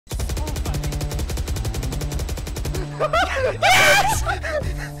Yes!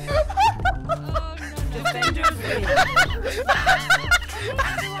 Defenders win.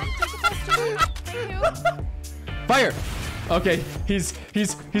 Fire! Okay, he's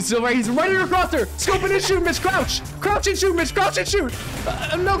still right. He's right in your crosshair. Scope it and shoot, Mitch. Crouch! Crouch and shoot, Mitch. Crouch and shoot.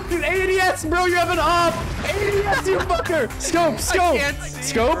 No, ADS, bro. You have an off. ADS, you fucker. Scope. Scope.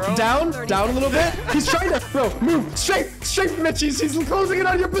 Bro. Down a little bit. He's trying to, bro. Move straight, Mitch. He's closing it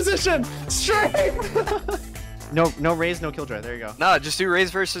on your position. Straight. No raise, no killjoy. There you go. No, just do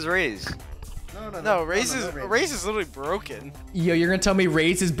raise versus raise. No, Raze is literally broken. Yo, you're gonna tell me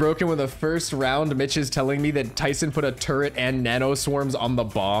Raze is broken when the first round Mitch is telling me that Tyson put a turret and nano swarms on the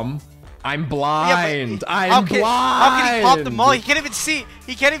bomb? I'm blind. I'm blind. How can he pop the molly? He can't even see.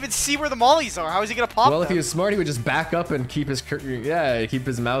 He can't even see where the mollies are. How is he gonna pop Well, them? if he was smart, he would just back up and keep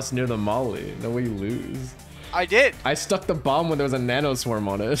his mouse near the molly. No way you lose. I did. I stuck the bomb when there was a nano swarm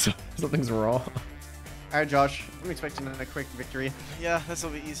on it. So something's wrong. All right, Josh. I'm expecting a quick victory. Yeah, this will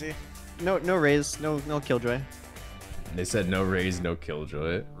be easy. No raise, no killjoy. They said no Raze, no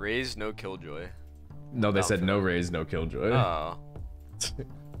killjoy. Raise, no killjoy. No, they said no Raze, no killjoy. Oh.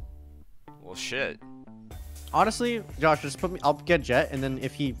 Well, shit. Honestly, Josh, just put me. I'll get Jet, and then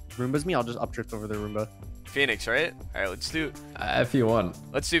if he Roombas me, I'll just updrift over the Roomba. Phoenix, right? All right, let's do. If you want.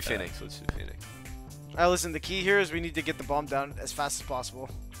 Let's do Phoenix. Let's do Phoenix. All right, listen. The key here is we need to get the bomb down as fast as possible.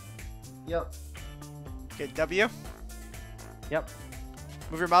 Yep. Okay, W. Yep.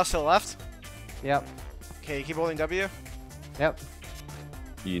 Move your mouse to the left. Yep. Okay, keep holding W. Yep.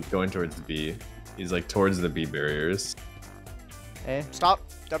 He's going towards B. He's like towards the B barriers. A. Stop.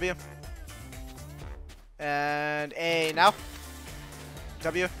 W. And A now.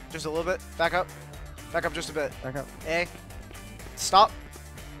 W. Just a little bit. Back up. Back up just a bit. Back up. A. Stop.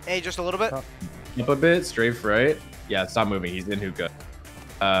 A just a little bit. Stop. Up a bit, strafe right. Yeah, stop moving. He's in hookah.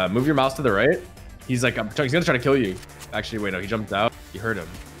 Move your mouse to the right. He's like, he's gonna try to kill you. Actually, wait, no, he jumped out. You heard him.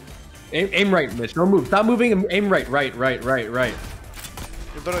 Aim right, Mitch. Don't move. Stop moving and aim right. You're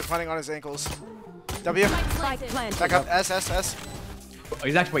literally planting on his ankles. W. Back up. S.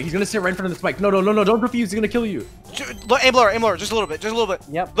 He's actually, wait, he's gonna sit right in front of the spike. No, don't refuse. He's gonna kill you. Aim lower, just a little bit,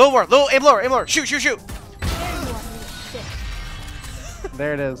 Yep. aim lower, shoot.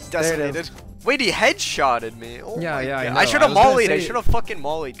 There it is. Decimated. There it is. Wait, he headshotted me. Oh Yeah, my yeah, I God. know. I should have I was gonna mollied. I say- should have fucking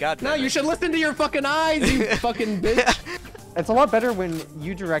mollied. God damn No, you it. should listen to your fucking eyes, you fucking bitch. It's a lot better when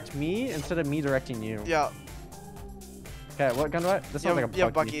you direct me instead of me directing you. Yeah. Okay, what gun do I? This sounds like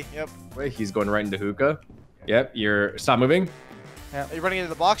a Bucky. Yep. Wait, he's going right into hookah. Yep, stop moving. Are you running into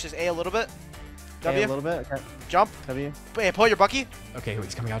the box? Just A a little bit. W. A little bit. Okay. Jump. W. Hey, pull your Bucky. Okay, wait,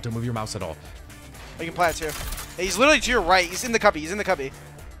 he's coming out. Don't move your mouse at all. Oh, you can plant it too. Hey, he's literally to your right. He's in the cubby.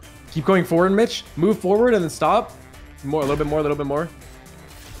 Keep going forward, Mitch. Move forward and then stop. A little bit more.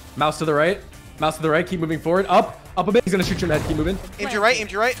 Mouse to the right. Keep moving forward. Up a bit. He's gonna shoot your head. Keep moving. Aim to your right. Yep.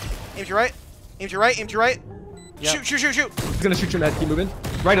 Shoot. He's gonna shoot your head. Keep moving.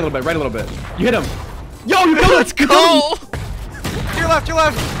 Right a little bit. You hit him. Yo, you killed him. Let's go. To your left.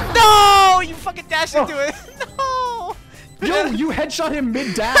 No, you fucking dashed into it. No. Yo, you headshot him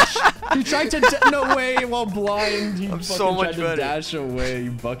mid-dash. He tried to no way while blind. He I'm fucking so much tried to better. dash away.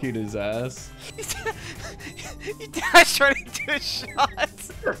 You buckied his ass. You dashed right into his shots.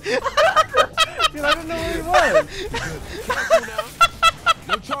 Dude, I don't know where he was.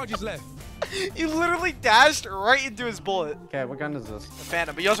 No charges left. You literally dashed right into his bullet. Okay, what gun is this? The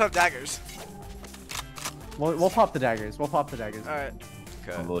Phantom, but you also have daggers. We'll pop the daggers. All right.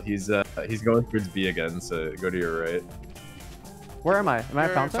 Okay. Well, he's going towards B again, so go to your right. Where am I? Am I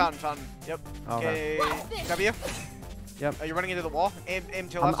You're at fountain? Fountain. Yep. Okay. Okay. W. Yep. You're running into the wall. Aim to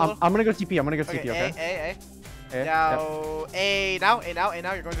your left a I'm little. gonna go TP. I'm gonna go TP. Okay. A. A. Now, A now.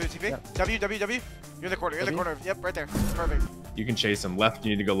 You're going to the TP. Yep. W. You're in the corner. Yep, right there. Perfect. You can chase him. Left, you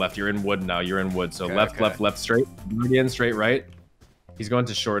need to go left. You're in wood now. You're in wood. So Okay, left, straight. Median, straight, right. He's going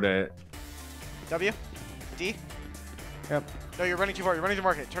to short it. W. D. Yep. No, you're running too far. You're running to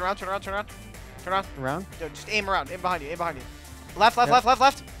market. Turn around. Around. No, just aim around. Aim behind you.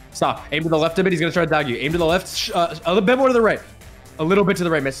 Left. Stop. Aim to the left a bit. He's going to try to dog you. Aim to the left. A little bit more to the right. A little bit to the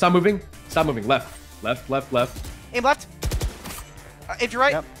right, man. Stop moving. Left. Aim left. Aim to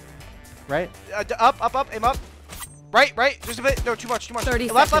right. Yep. Right. Up. Aim up. Right. Just a bit. No, too much. 30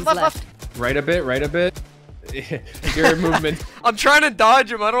 left. seconds left. Right a bit. Your movement. I'm trying to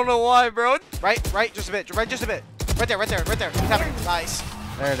dodge him. I don't know why, bro. Right. Just a bit. Right there. Tap it. Nice.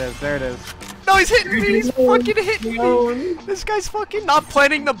 There it is. No, he's hitting me. He's fucking hitting me. This guy's fucking not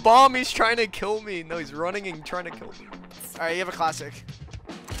planting the bomb. He's trying to kill me. No, he's running and trying to kill me. All right, you have a classic.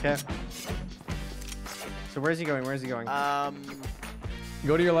 Okay. So where's he going? Go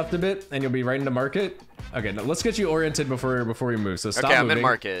to your left a bit, and you'll be right into market. Okay, now let's get you oriented before we move. So stop Okay, I'm moving. in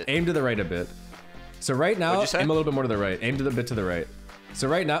market. Aim to the right a bit. So right now, What'd you say? aim a little bit more to the right. Aim to the bit to the right. So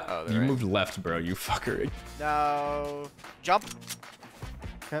right now, Oh, you right. moved left, bro. You fucker. Now, jump.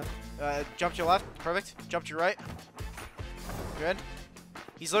 Okay. Jump to your left. Perfect. Jump to your right. Good.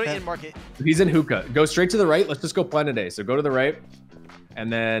 He's literally Okay. in market. He's in hookah. Go straight to the right. Let's just go Planet A. So go to the right,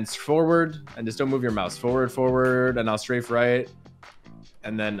 and then forward, and just don't move your mouse. Forward, forward, and now strafe right.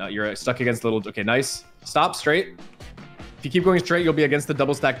 And then you're stuck against the little. Okay, nice. Stop straight. If you keep going straight, you'll be against the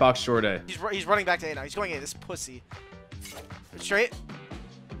double stack box short A. He's running back to A now. He's going A. This pussy. Straight.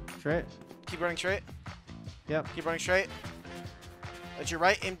 Straight. Keep running straight. Yep. Keep running straight. At your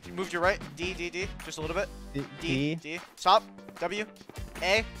right. Move to your right. D. Just a little bit. D. Stop. W.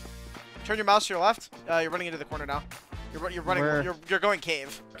 A. Turn your mouse to your left. You're running into the corner now. You're running. Where? You're going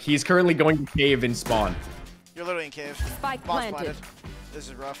cave. He's currently going to cave in spawn. You're literally in cave. Spike Bomb's planted. This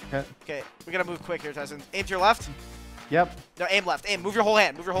is rough. Okay. Okay, we gotta move quick here, Tyson. Aim to your left. Yep. No, aim left. Aim. Move your whole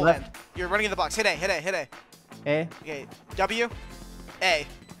hand. Move your whole Left. hand. You're running in the box. Hit A. Hit A. Hit A. A. Okay. W. A.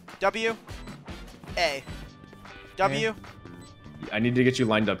 W. A. W. I need to get you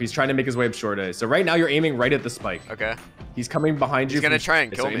lined up. He's trying to make his way up short A. So right now you're aiming right at the spike. Okay. He's coming behind you. He's gonna from- try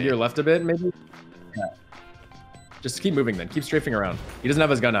and so kill aim me. to your left a bit, maybe. Yeah. Just keep moving then. Keep strafing around. He doesn't have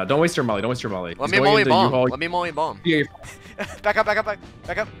his gun out. Don't waste your molly. Don't waste your molly. Let He's me going molly into bomb. U-haul. Let me molly bomb. Yeah, you're- Back up. Back up.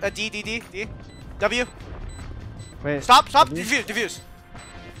 Back up. D. W. Wait. Stop. W? Defuse.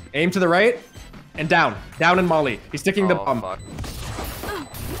 Aim to the right and down. Down and molly. He's sticking the Oh, bomb. fuck.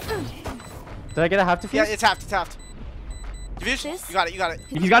 Did I get a half defuse? Yeah, it's half. Defuse. This? You got it. You got it.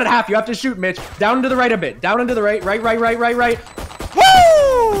 He's got it half. You have to shoot, Mitch. Down to the right a bit. Down and to the right. Right.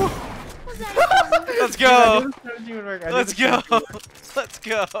 Woo! Let's go. Let's go. Let's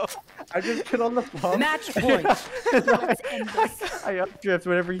go. I just hit on the bomb. Match point. Let's end this. I updrift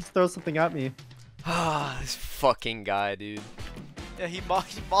whenever he throws something at me. Ah, this fucking guy, dude. Yeah, he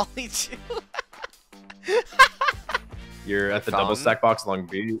mollied you. You're at the Fountain. double stack box along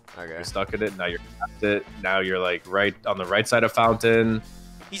B. Okay. You're stuck in it. Now you're past it. Now you're like right on the right side of fountain.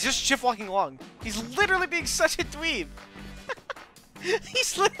 He's just shift walking along. He's literally being such a dweeb.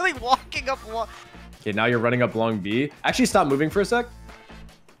 He's literally walking up along. Okay, now you're running up long B. Actually, stop moving for a sec.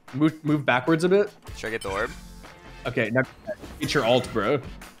 Move backwards a bit. Should I get the orb? Okay, now hit your alt, bro.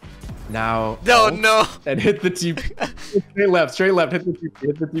 Now. No, alt, no. And hit the TP. Straight left. Hit the TP.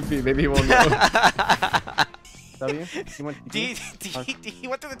 Hit the TP. Maybe he won't know. W. You want D. He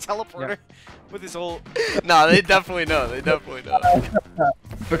went to the teleporter with his whole. No, they definitely know. They definitely know.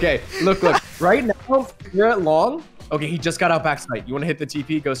 Okay, look. Right now, you're at long. Okay, he just got out backside. You want to hit the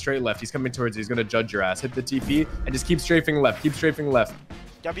TP? Go straight left. He's coming towards you. He's going to judge your ass. Hit the TP and just keep strafing left. Keep strafing left.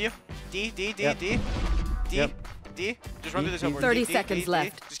 W. D. Yep. D. Yep. D. Just run through the teleport. 30 D, seconds D.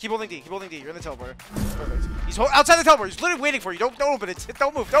 left. Just keep holding D. Keep holding D. You're in the teleporter. Perfect. He's outside the teleporter. He's literally waiting for you. Don't open it.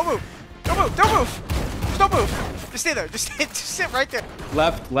 Don't move. Don't move. Just don't move. Just stay there. Just sit right there.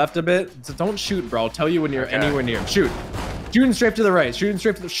 Left a bit. So don't shoot, bro. I'll tell you when you're Okay. anywhere near him. Shoot. Shooting straight to the right. Shooting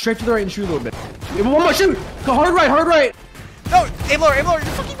straight to the right and shoot a little bit. One more shoot. Go hard right. No, aim lower. You're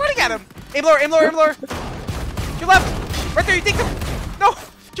fucking running at him. Aim lower. Your left. Right there. You think them. No.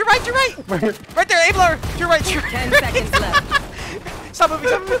 You're right. Right there. Aim lower. You're right. 10 seconds left. Stop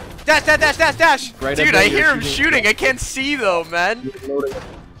moving. Dash. Right Dude, up there, I hear you're him shooting. I can't see though, man. Loading.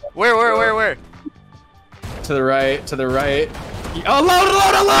 Where? To the right.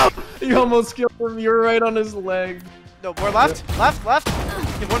 Oh, load! You almost killed him. You were right on his leg. No, more left. Left.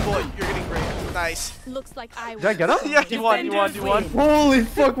 Give one bullet. You're getting great. Nice. Looks like I Did I get up? Yeah, you won. Holy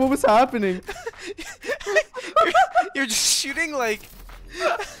fuck! What was happening? You're just shooting like.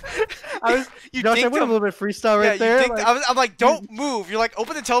 You Josh, I dinked went a him. little bit freestyle right Yeah, there. you dinked. I'm like, don't move. You're like,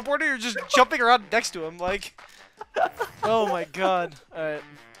 open the teleporter. You're just jumping around next to him, like. Oh my god. All right.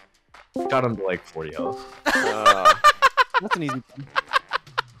 Got him to like 40 health. That's an easy one.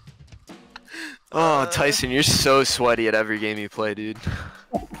 Oh, Tyson, you're so sweaty at every game you play, dude.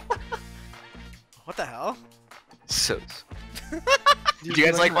 What the hell? So. Did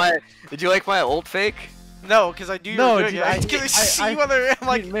you like my ult fake? No, because I knew you No, were doing dude, it. I can see whether I'm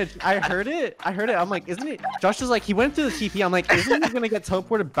like. Dude, Mitch, I heard it. I'm like, isn't it? Josh was like, he went to the TP. I'm like, isn't he gonna get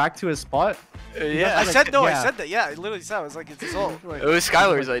teleported back to his spot? Yeah. I said no. yeah. I said that. Yeah, I literally said. I was like, it's his ult. It was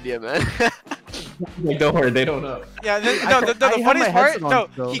Skylar's idea, man. Like, don't worry, they don't know. Yeah, the I had funniest my part, headset on no,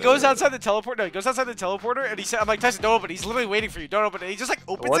 still. he goes outside the teleport. No, he goes outside the teleporter, and he said, "I'm like Tyson, don't open it." He's literally waiting for you. Don't open it. He just like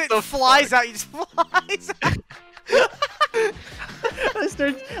opens What it, the and flies fuck? out. He just flies out.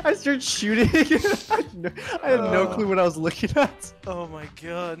 I start shooting. I had no clue what I was looking at. Oh my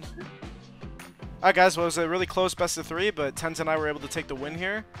god. All right, guys. Well, it was a really close best of 3, but TenZ and I were able to take the win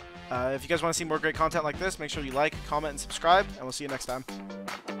here. If you guys want to see more great content like this, make sure you like, comment, and subscribe, and we'll see you next time.